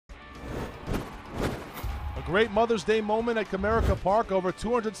A great Mother's Day moment at Comerica Park. Over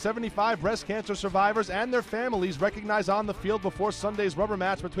 275 breast cancer survivors and their families recognized on the field before Sunday's rubber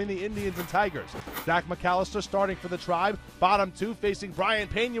match between the Indians and Tigers. Zach McAllister starting for the Tribe. Bottom two facing Brian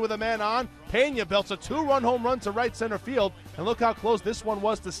Pena with a man on. Pena belts a two-run home run to right center field. And look how close this one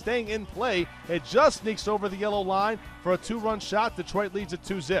was to staying in play. It just sneaks over the yellow line for a two-run shot. Detroit leads it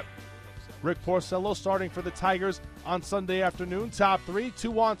 2-zip. Rick Porcello starting for the Tigers on Sunday afternoon. Top three,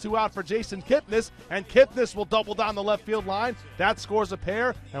 2 on, 2 out for Jason Kipnis, and Kipnis will double down the left field line. That scores a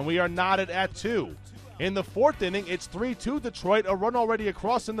pair, and we are knotted at 2. In the fourth inning, it's 3-2 Detroit, a run already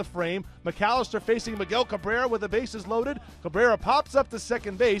across in the frame. McAllister facing Miguel Cabrera with the bases loaded. Cabrera pops up to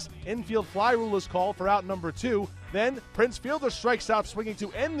second base. Infield fly rule is called for out number 2. Then Prince Fielder strikes out swinging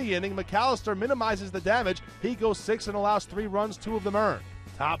to end the inning. McAllister minimizes the damage. He goes 6 and allows 3 runs, 2 of them earned.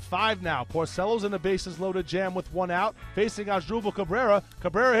 Top 5 now. Porcello's in a bases-loaded jam with 1 out. Facing Asdrubal Cabrera.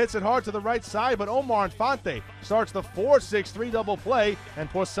 Cabrera hits it hard to the right side, but Omar Infante starts the 4-6-3 double play, and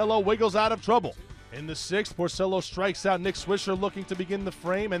Porcello wiggles out of trouble. In the 6th, Porcello strikes out Nick Swisher looking to begin the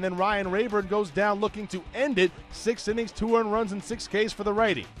frame, and then Ryan Rayburn goes down looking to end it. 6 innings, 2 earned runs, and 6 Ks for the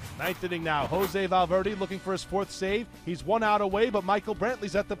righty. 9th inning now. Jose Valverde looking for his 4th save. He's 1 out away, but Michael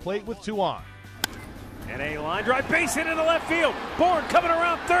Brantley's at the plate with 2 on. And a line drive, base hit into left field. Bourne coming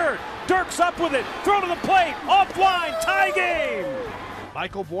around third. Dirk's up with it. Throw to the plate. Offline. Tie game.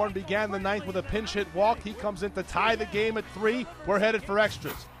 Michael Bourne began the 9th with a pinch hit walk. He comes in to tie the game at 3. We're headed for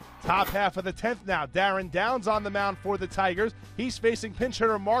extras. Top half of the 10th now. Darren Downs on the mound for the Tigers. He's facing pinch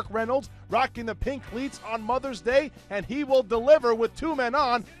hitter Mark Reynolds, rocking the pink cleats on Mother's Day, and he will deliver with 2 men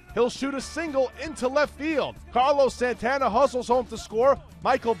on. He'll shoot a single into left field. Carlos Santana hustles home to score.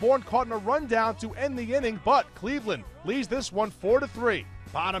 Michael Bourne caught in a rundown to end the inning, but Cleveland leads this one 4-3.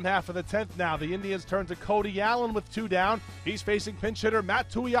 Bottom half of the 10th now. The Indians turn to Cody Allen with 2 down. He's facing pinch hitter Matt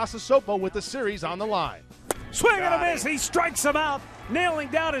Tuiasosopo with the series on the line. Swing and a miss. He strikes him out, nailing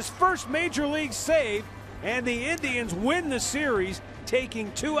down his first major league save. And the Indians win the series, taking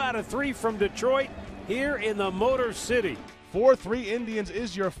 2 out of 3 from Detroit here in the Motor City. 4-3 Indians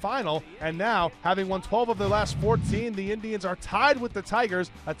is your final, and now, having won 12 of their last 14, the Indians are tied with the Tigers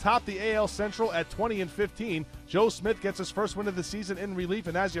atop the AL Central at 20-15. Joe Smith gets his first win of the season in relief,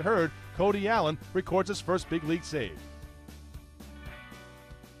 and as you heard, Cody Allen records his first big league save.